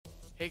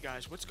Hey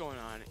guys, what's going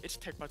on? It's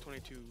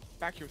TechBot22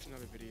 back here with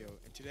another video,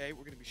 and today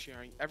we're going to be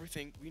sharing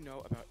everything we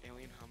know about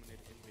Alien Hominid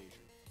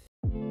Invasion.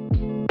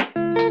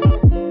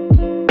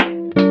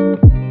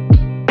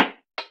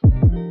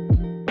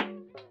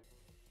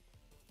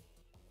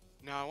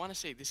 Now I want to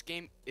say this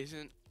game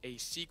isn't a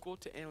sequel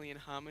to Alien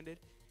Hominid. It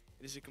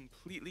is a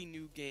completely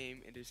new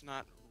game. It is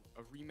not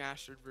a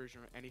remastered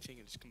version or anything.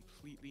 It's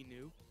completely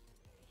new.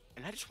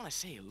 And I just want to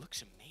say it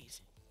looks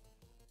amazing.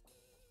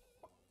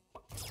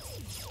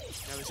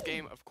 Now this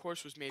game, of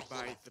course, was made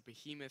by the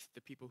behemoth,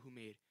 the people who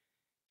made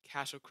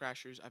Castle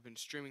Crashers. I've been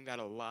streaming that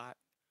a lot,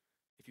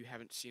 if you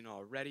haven't seen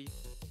already.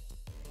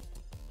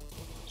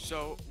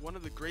 So, one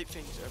of the great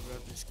things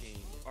about this game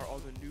are all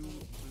the new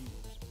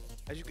moves.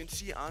 As you can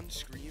see on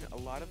screen, a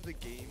lot of the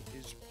game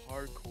is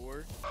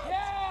parkour.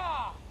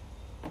 Yeah!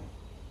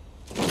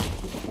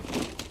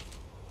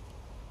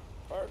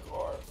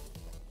 Parkour.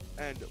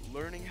 And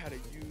learning how to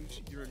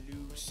use your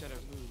new set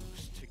of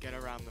moves to get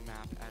around the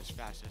map as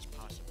fast as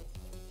possible.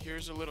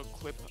 Here's a little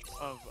clip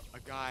of a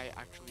guy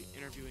actually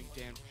interviewing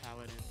Dan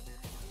Paladin,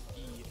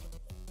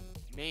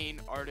 the main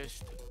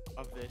artist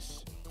of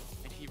this,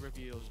 and he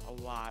reveals a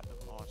lot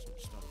of awesome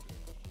stuff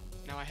here.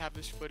 Now I have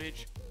this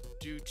footage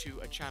due to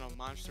a channel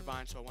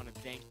Monstervine, so I want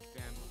to thank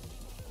them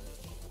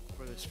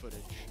for this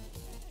footage.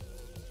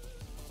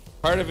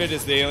 Part of it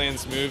is the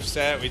Aliens move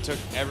set. We took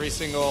every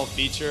single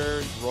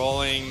feature,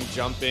 rolling,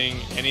 jumping,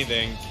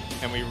 anything,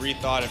 and we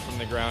rethought it from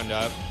the ground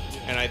up.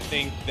 And I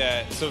think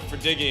that, so for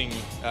digging,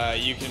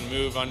 you can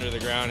move under the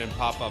ground and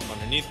pop up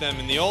underneath them.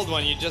 In the old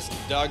one, you just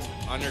dug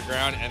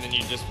underground and then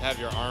you just have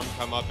your arm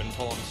come up and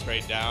pull them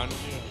straight down.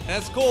 Yeah. And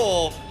that's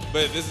cool,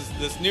 but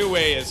this new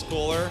way is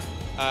cooler.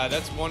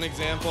 That's one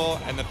example.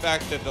 And the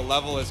fact that the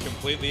level is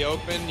completely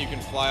open, you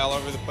can fly all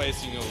over the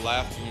place. You can go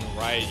left, you can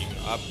go right, you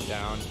can go up,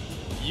 down.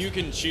 You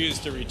can choose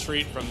to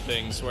retreat from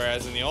things,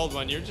 whereas in the old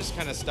one, you're just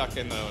kind of stuck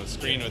in the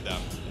screen with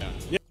them.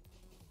 Yeah.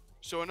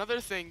 So another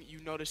thing you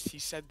noticed he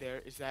said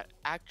there is that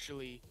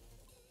actually,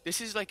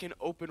 this is like an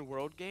open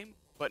world game,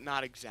 but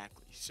not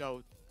exactly.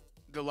 So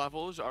the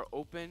levels are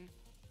open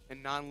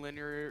and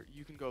non-linear.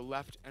 You can go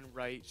left and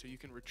right, so you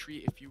can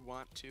retreat if you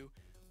want to,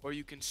 or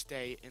you can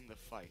stay in the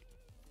fight.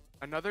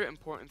 Another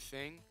important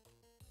thing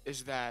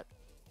is that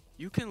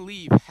you can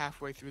leave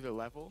halfway through the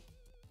level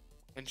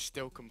and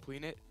still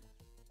complete it,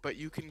 but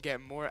you can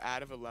get more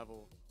out of a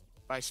level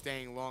by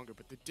staying longer,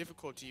 but the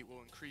difficulty will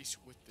increase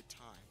with the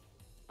time.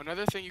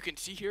 Another thing you can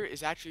see here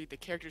is actually the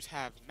characters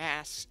have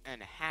masks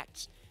and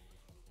hats,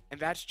 and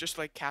that's just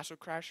like Castle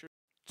Crashers.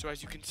 So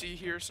as you can see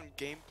here, some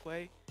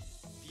gameplay,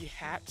 the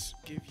hats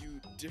give you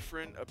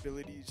different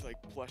abilities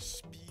like plus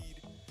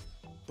speed,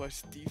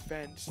 plus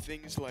defense,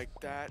 things like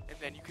that, and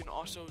then you can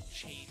also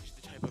change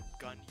the type of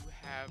gun you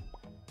have.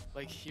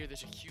 Like here,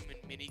 there's a human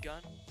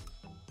minigun,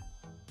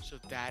 so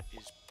that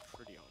is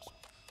pretty awesome.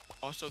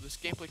 Also, this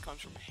gameplay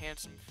comes from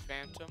Handsome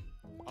Phantom.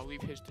 I'll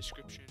leave his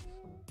description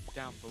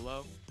down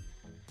below.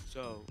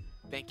 So,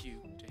 thank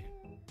you to him.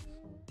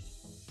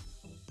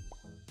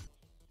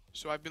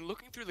 So I've been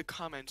looking through the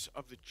comments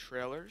of the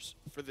trailers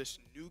for this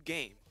new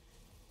game,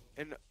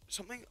 and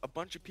something a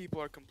bunch of people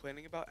are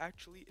complaining about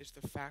actually is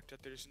the fact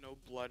that there's no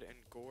blood and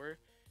gore.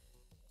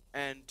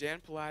 And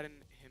Dan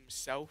Paladin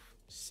himself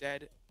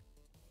said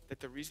that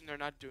the reason they're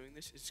not doing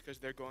this is because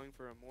they're going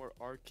for a more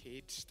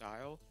arcade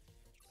style.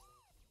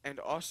 And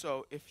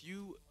also, if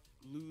you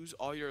lose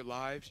all your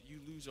lives, you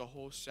lose a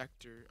whole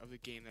sector of the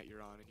game that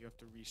you're on, and you have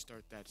to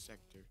restart that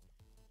sector.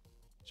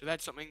 So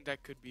that's something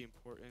that could be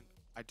important.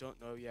 I don't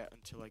know yet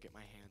until I get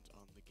my hands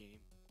on the game.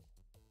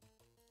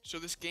 So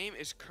this game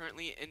is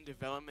currently in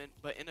development,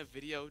 but in a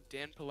video,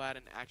 Dan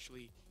Paladin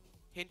actually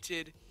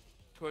hinted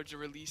towards a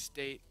release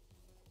date,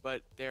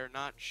 but they're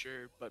not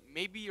sure. But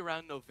maybe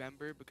around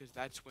November, because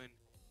that's when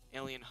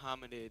Alien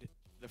Hominid,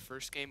 the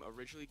first game,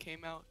 originally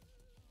came out.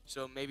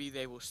 So maybe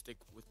they will stick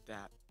with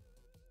that.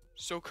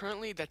 So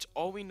currently, that's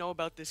all we know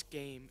about this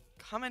game.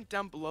 Comment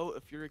down below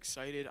if you're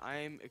excited. I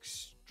am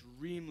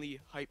extremely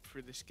hyped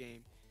for this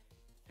game.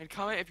 And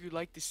comment if you'd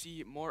like to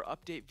see more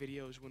update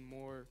videos when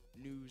more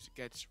news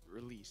gets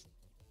released.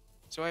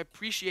 So I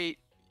appreciate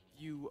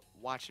you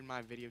watching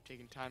my video,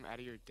 taking time out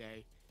of your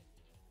day.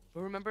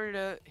 But remember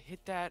to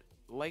hit that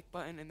like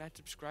button and that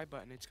subscribe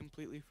button. It's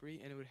completely free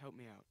and it would help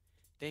me out.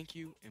 Thank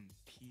you and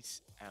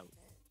peace out.